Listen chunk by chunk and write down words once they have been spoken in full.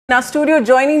In our studio,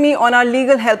 joining me on our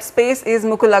legal help space is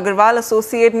Mukul Agarwal,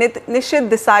 Associate, Nishid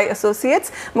Desai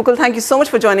Associates. Mukul, thank you so much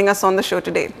for joining us on the show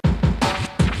today.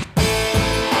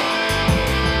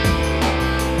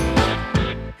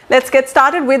 Let's get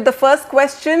started with the first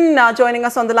question. Joining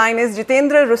us on the line is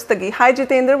Jitendra Rustagi. Hi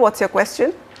Jitendra, what's your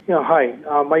question? Yeah, hi.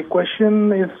 My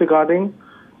question is regarding,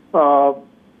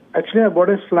 actually I bought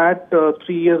a flat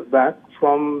 3 years back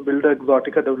from builder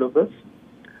Exotica Developers.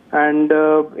 And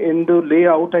in the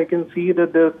layout, I can see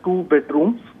that there are 2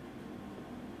 bedrooms.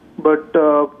 But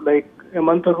like a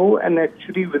month ago, and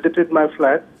actually visited my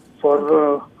flat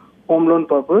for home loan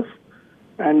purpose.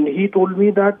 And he told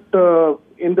me that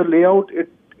in the layout,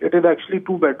 it is actually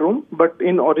 2 bedroom, but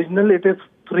in original it is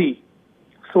 3.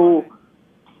 So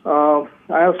I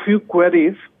have a few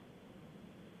queries.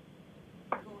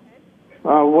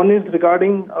 One is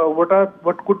regarding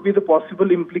what could be the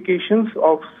possible implications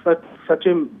of such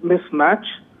a mismatch,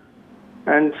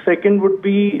 and second would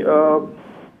be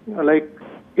like,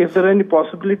 is there any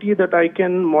possibility that I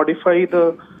can modify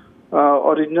the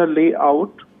original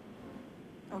layout?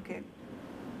 Okay.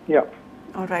 Yeah.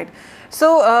 All right.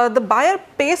 So the buyer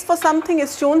pays for something,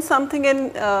 is shown something,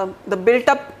 and the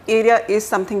built-up area is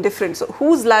something different. So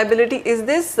whose liability is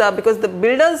this? Because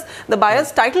the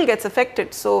buyer's title gets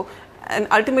affected. So, and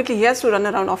ultimately he has to run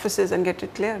around offices and get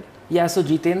it cleared. Yeah, so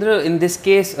Jitendra, in this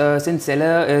case, since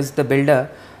seller is the builder,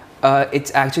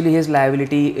 it's actually his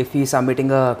liability if he's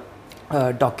submitting a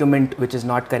document which is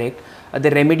not correct. The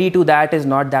remedy to that is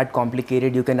not that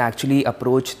complicated. You can actually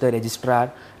approach the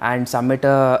registrar and submit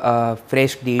a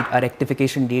fresh deed, a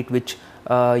rectification deed, which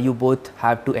you both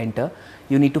have to enter.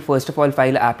 You need to first of all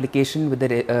file an application with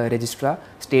the registrar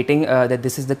stating that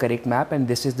this is the correct map and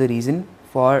this is the reason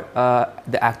for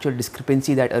the actual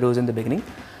discrepancy that arose in the beginning.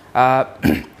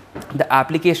 The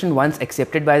application, once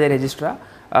accepted by the registrar,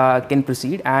 can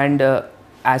proceed, and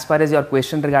as far as your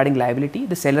question regarding liability,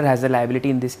 the seller has the liability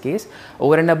in this case.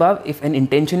 Over and above, if an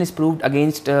intention is proved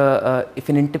against,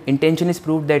 intention is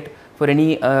proved that for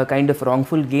any kind of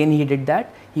wrongful gain he did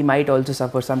that, he might also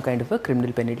suffer some kind of a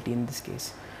criminal penalty in this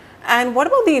case. And what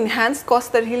about the enhanced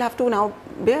cost that he'll have to now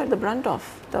bear the brunt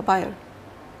of, the buyer?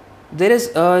 There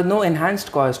is no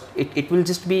enhanced cost. It will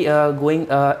just be going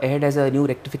ahead as a new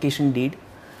rectification deed.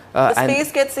 The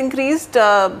space gets increased,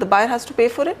 the buyer has to pay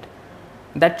for it?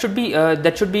 That should be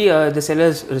the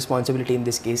seller's responsibility in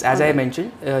this case. As I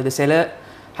mentioned, the seller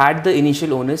had the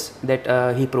initial onus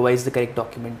that he provides the correct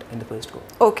document in the first go.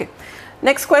 Okay.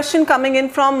 Next question coming in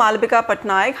from Malvika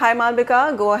Patnaik. Hi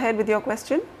Malvika, go ahead with your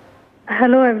question.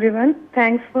 Hello everyone.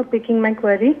 Thanks for picking my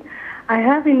query. I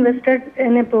have invested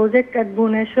in a project at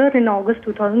Bhubaneswar in August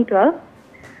 2012.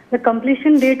 The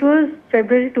completion date was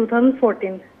February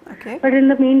 2014. Okay. But in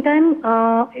the meantime,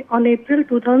 on April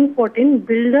 2014,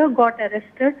 builder got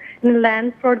arrested in a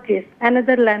land fraud case,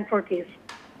 another land fraud case.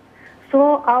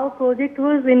 So our project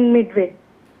was in midway.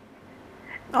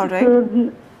 All right.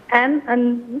 So, and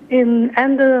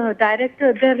the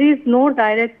director, there is no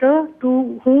director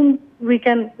to whom we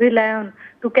can rely on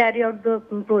to carry out the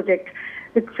project.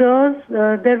 Because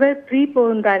there were 3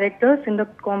 directors in the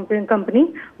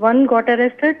company. One got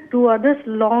arrested, 2 others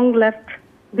long left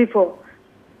before.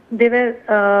 They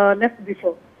were left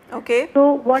before. Okay.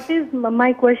 So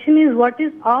my question is, what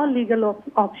is our legal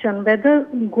option? Whether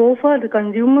go for the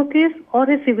consumer case or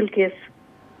a civil case?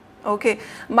 Okay.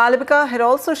 Malvika had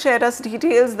also shared us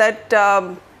details that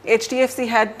HDFC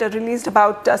had released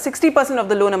about 60% of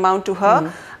the loan amount to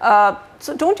her.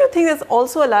 So don't you think there's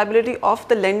also a liability of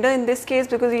the lender in this case,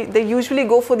 because they usually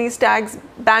go for these tags,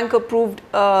 bank approved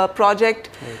project.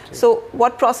 Right. So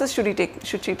what process should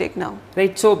she take now?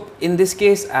 Right. So in this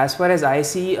case, as far as I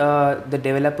see, the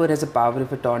developer has a power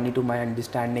of attorney to my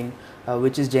understanding,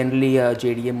 which is generally a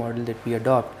JDA model that we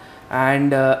adopt,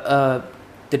 and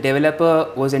the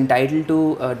developer was entitled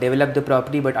to develop the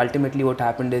property, but ultimately what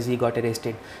happened is he got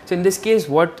arrested. So in this case,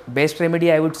 what best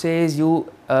remedy I would say is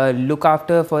you look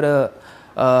after for a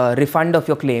refund of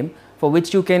your claim, for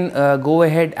which you can go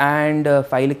ahead and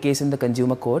file a case in the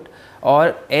consumer court,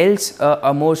 or else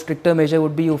a more stricter measure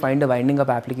would be you find a winding up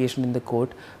application in the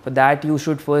court. For that, you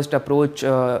should first approach,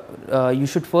 you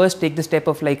should first take the step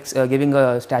of like giving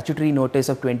a statutory notice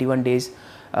of 21 days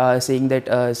saying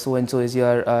that so and so is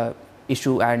your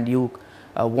issue and you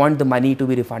want the money to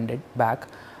be refunded back.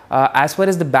 As far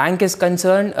as the bank is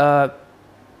concerned,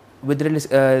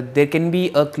 there can be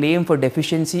a claim for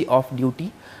deficiency of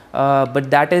duty, but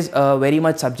that is very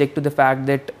much subject to the fact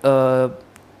that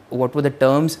what were the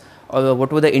terms or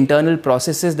what were the internal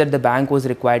processes that the bank was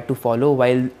required to follow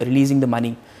while releasing the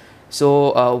money.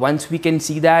 So once we can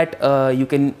see that, you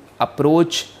can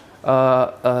approach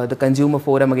the consumer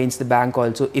forum against the bank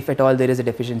also, if at all there is a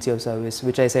deficiency of service,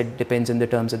 which I said depends on the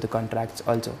terms of the contracts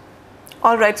also.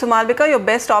 All right, so Malvika, your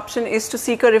best option is to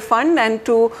seek a refund and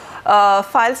to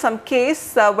file some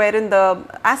case wherein the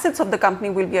assets of the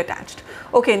company will be attached.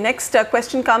 Okay, next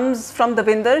question comes from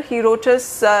Davinder. He wrote to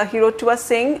us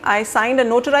saying, I signed a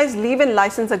notarized leave-in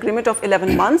license agreement of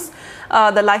 11 months.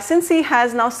 The licensee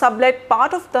has now sublet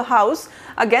part of the house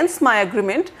against my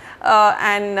agreement,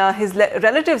 and his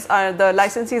relatives are, the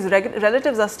licensee's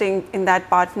relatives are staying in that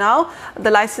part now. The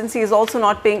licensee is also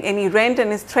not paying any rent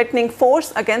and is threatening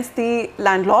force against the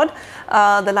landlord.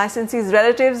 The licensee's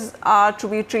relatives are to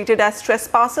be treated as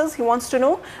trespassers, he wants to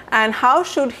know, and how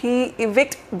should he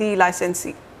evict the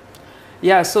licensee?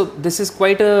 Yeah, so this is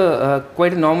quite a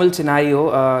normal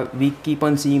scenario. We keep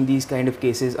on seeing these kind of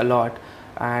cases a lot,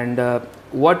 and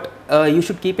what you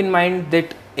should keep in mind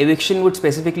that eviction would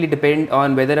specifically depend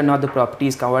on whether or not the property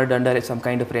is covered under some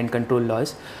kind of rent control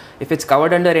laws. If it's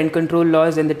covered under rent control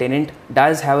laws, then the tenant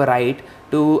does have a right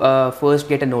to first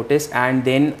get a notice and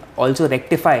then also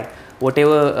rectify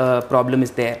whatever problem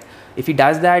is there. If he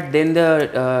does that, then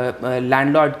the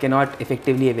landlord cannot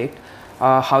effectively evict.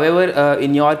 However,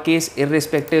 in your case,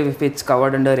 irrespective if it's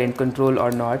covered under rent control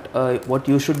or not, what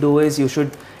you should do is you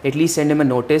should at least send him a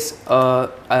notice, a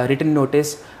written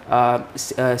notice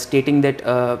stating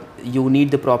that you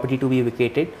need the property to be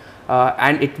vacated.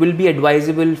 And it will be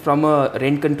advisable from a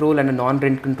rent control and a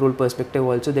non-rent control perspective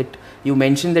also that you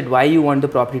mention that why you want the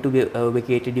property to be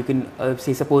vacated. You can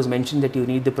say, suppose mention that you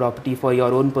need the property for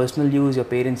your own personal use, your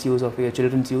parents' use, or for your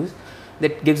children's use.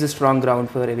 That gives a strong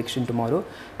ground for eviction tomorrow.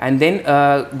 And then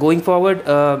going forward,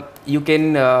 you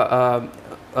can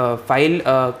file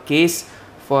a case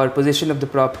for possession of the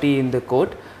property in the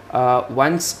court.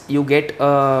 Once you get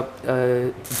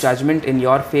a judgment in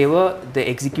your favor, the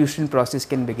execution process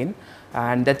can begin,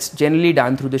 and that's generally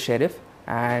done through the sheriff.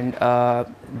 And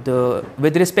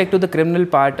with respect to the criminal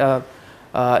part,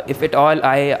 if at all,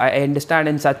 I understand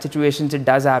in such situations it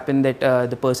does happen that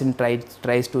the person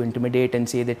tries to intimidate and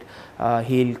say that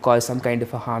he'll cause some kind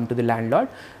of a harm to the landlord.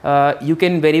 You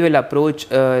can very well approach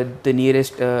the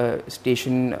nearest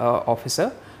station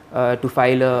officer to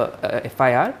file a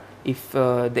FIR. If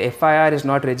the FIR is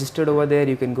not registered over there,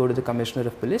 you can go to the Commissioner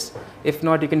of Police. If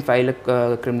not, you can file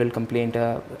a criminal complaint,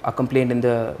 a complaint in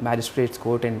the Magistrates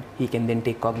Court, and he can then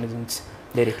take cognizance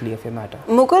directly of your matter.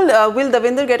 Mukul, will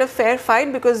Davinder get a fair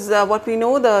fight? Because what we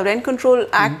know, the Rent Control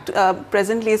Act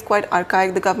presently is quite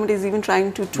archaic. The government is even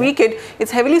trying to tweak it.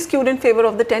 It's heavily skewed in favor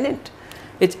of the tenant.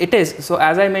 It is. So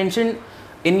as I mentioned,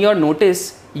 in your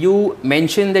notice, you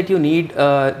mention that you need,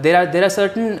 there are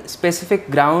certain specific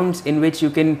grounds in which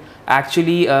you can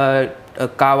actually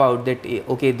carve out that,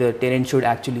 okay, the tenant should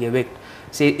actually evict.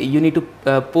 Say you need to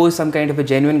pose some kind of a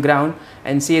genuine ground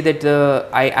and say that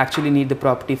I actually need the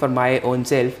property for my own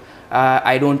self.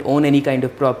 I don't own any kind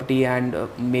of property, and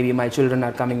maybe my children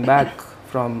are coming back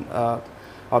from,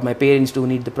 or my parents do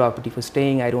need the property for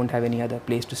staying. I don't have any other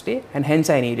place to stay, and hence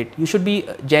I need it. You should be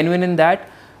genuine in that,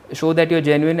 show that you're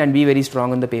genuine, and be very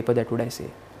strong on the paper. That would I say.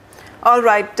 All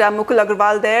right, Mukul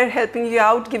Agarwal there, helping you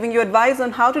out, giving you advice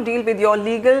on how to deal with your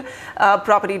legal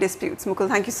property disputes. Mukul,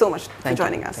 thank you so much for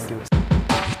joining us. Thank you.